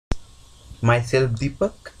Myself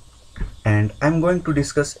Deepak, and I'm going to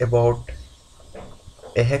discuss about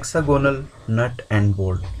a hexagonal nut and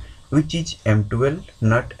bolt, which is M12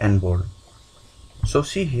 nut and bolt. So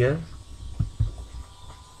see here,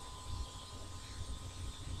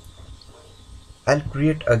 I'll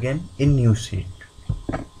create again a new sheet.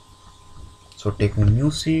 So take a new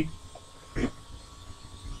sheet.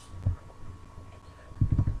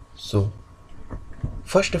 So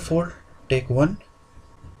first of all, take one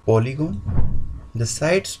polygon. The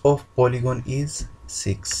sides of polygon is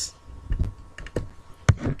 6.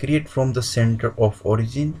 Create from the center of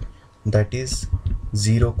origin, that is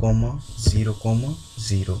 0, 0,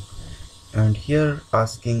 0, and here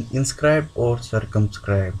asking inscribed or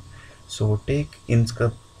circumscribed. So take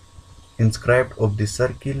inscribed of the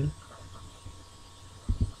circle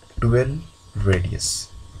 12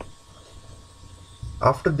 radius.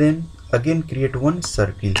 After then again create one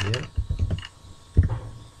circle here,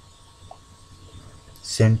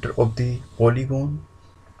 center of the polygon,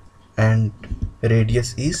 and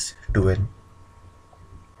radius is 12.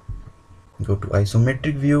 Go to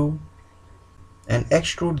isometric view and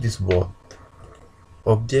extrude this both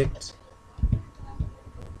objects.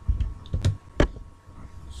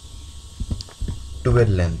 To a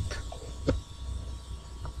length.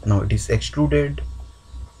 Now it is extruded.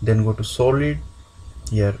 Then go to solid.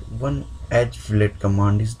 Here one edge fillet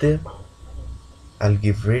command is there. I'll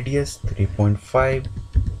give radius 3.5,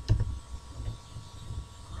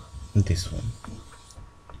 this one,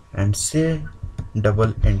 and say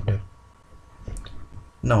double enter.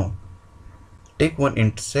 Now take one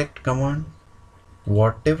intersect command.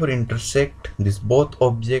 Whatever intersect this both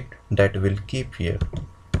object, that will keep here,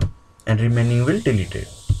 and remaining will delete it.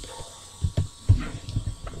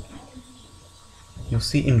 You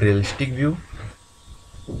see in realistic view.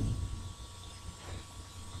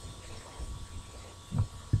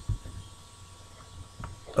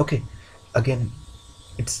 Okay, again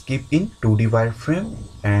it's keep in 2D wireframe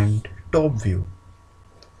and top view.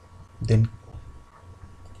 Then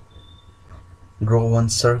draw one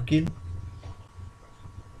circle.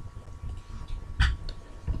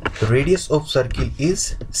 The radius of circle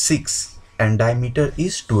is 6 and diameter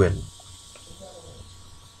is 12.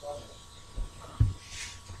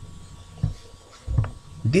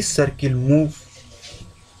 This circle move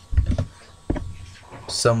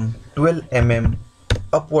some 12 mm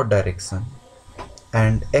upward direction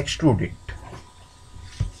and extrude it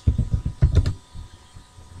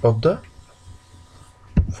of the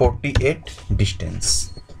 48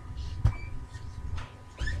 distance.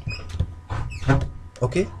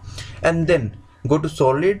 Okay, and then go to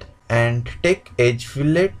solid and take edge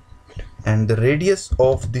fillet, and the radius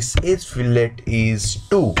of this edge fillet is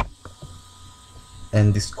 2,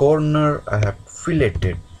 and this corner I have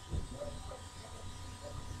filleted.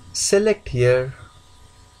 Select here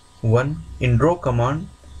one in draw command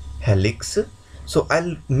helix. So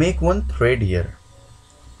I'll make one thread here.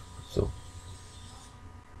 So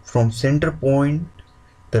from center point,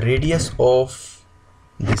 the radius of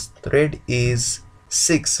this thread is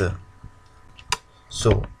 6.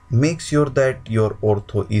 So make sure that your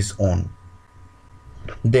ortho is on.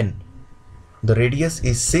 Then the radius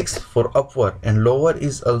is 6 for upward, and lower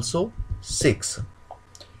is also 6,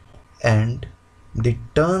 and the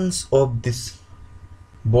turns of this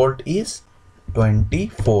bolt is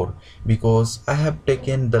 24, because I have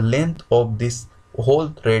taken the length of this whole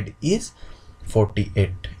thread is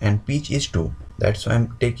 48 and pitch is 2. That's why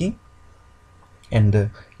I'm taking, and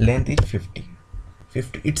the length is 50.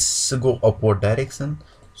 It's go upward direction,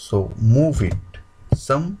 so move it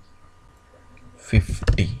some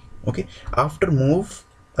 50. Okay, after move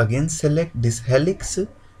again select this helix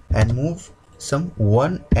and move some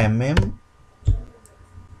 1 mm.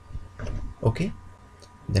 Okay,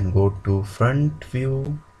 then go to front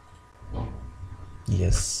view.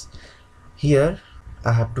 Yes, here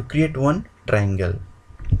I have to create one triangle.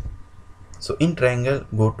 So in triangle,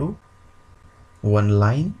 go to one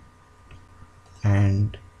line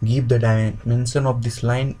and give the dimension of this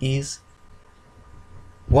line is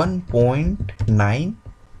 1.9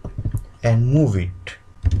 and move it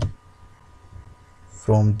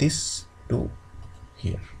from this to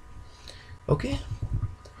here. Okay,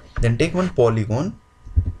 then take one polygon.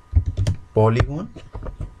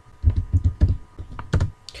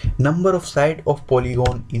 Number of side of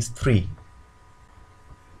polygon is 3.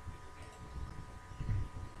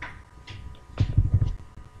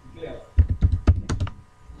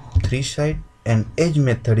 Three side, and edge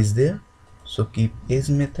method is there, so keep edge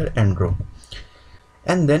method and draw.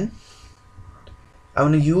 And then I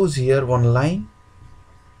want to use here one line,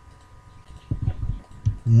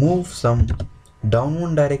 move some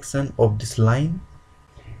downward direction of this line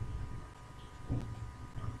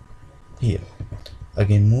here.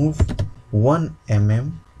 Again move 1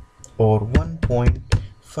 mm or 1.5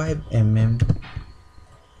 mm,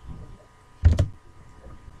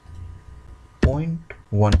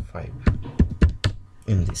 0.15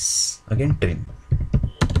 in this. Again trim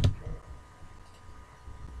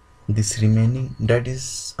this remaining, that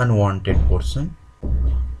is unwanted portion,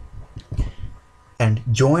 and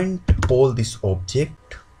joint all this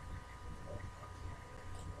object.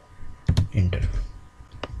 Enter.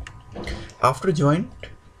 After joint,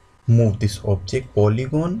 move this object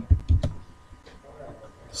polygon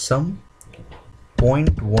some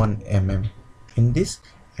 0.1 mm in this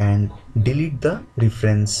and delete the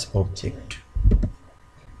reference object.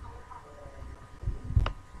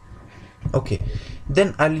 Okay,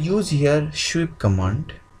 then I'll use here sweep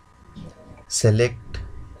command. Select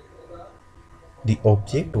the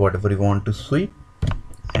object whatever you want to sweep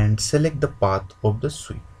and select the path of the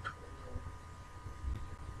sweep.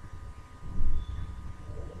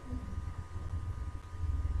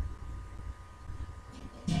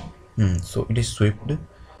 So it is swept.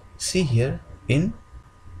 See here in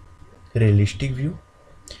realistic view,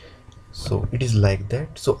 so it is like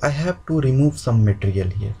that. So I have to remove some material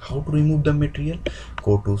here. How to remove the material?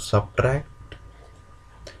 Go to subtract.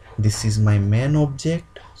 This is my main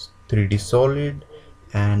object 3D solid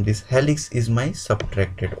and this helix is my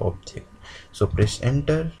subtracted object. So press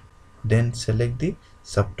enter, then select the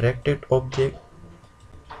subtracted object,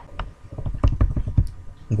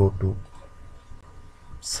 go to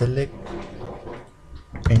select,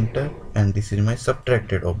 enter, and this is my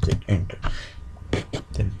subtracted object, enter.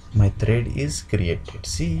 Then my thread is created.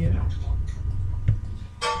 See here,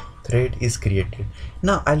 thread is created.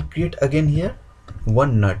 Now I'll create again here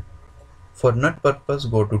one nut. For nut purpose,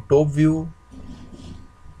 go to top view,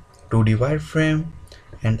 2D wireframe,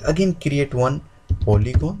 and again create one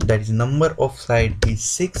polygon, that is number of side is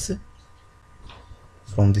 6.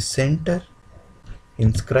 From the center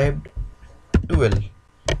inscribed 12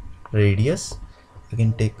 radius.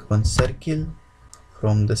 Again take one circle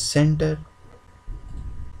from the center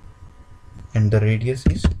and the radius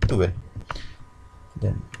is 12.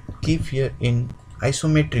 Then keep here in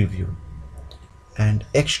isometric view and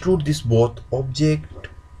extrude this both object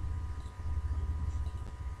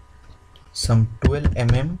some 12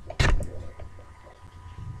 mm.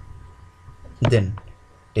 Then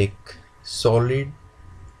take solid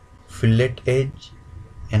fillet edge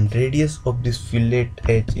and radius of this fillet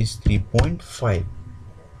edge is 3.5.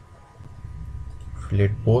 Fillet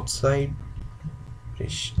both side,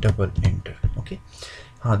 press double enter. Okay,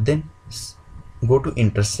 then go to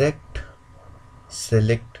intersect,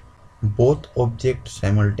 select both objects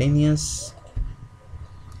simultaneous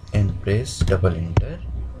and press double enter.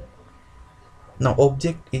 Now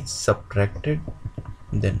object is subtracted.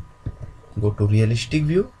 Then go to realistic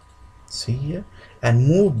view, see here, and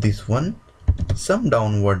move this one some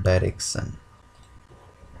downward direction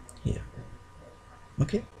here.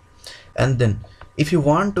 Okay, and then if you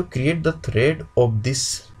want to create the thread of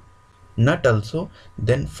this nut also,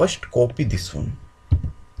 then first copy this one,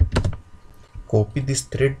 copy this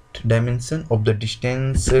thread dimension of the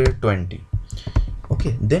distance 20.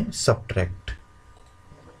 Okay, then subtract.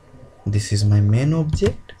 This is my main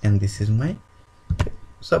object and this is my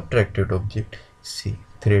subtracted object. See,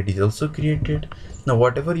 thread is also created. Now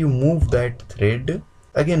whatever you move that thread,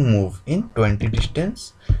 again move in 20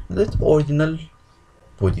 distance, that's original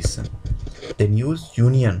position. Then use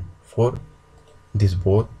union for this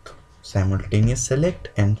both simultaneous, select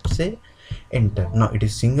and say enter. Now it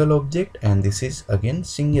is single object and this is again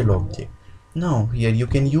single object. Now here you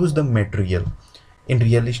can use the material in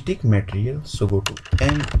realistic material. So go to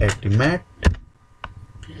M at matte.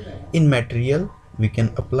 In material we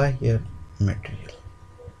can apply here material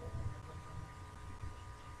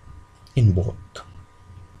in both.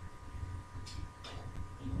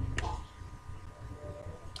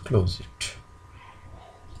 Close it.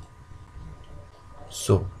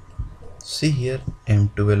 So see here,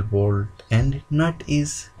 M12 bolt and nut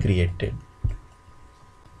is created.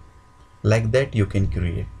 Like that you can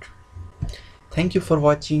create. Thank you for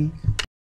watching.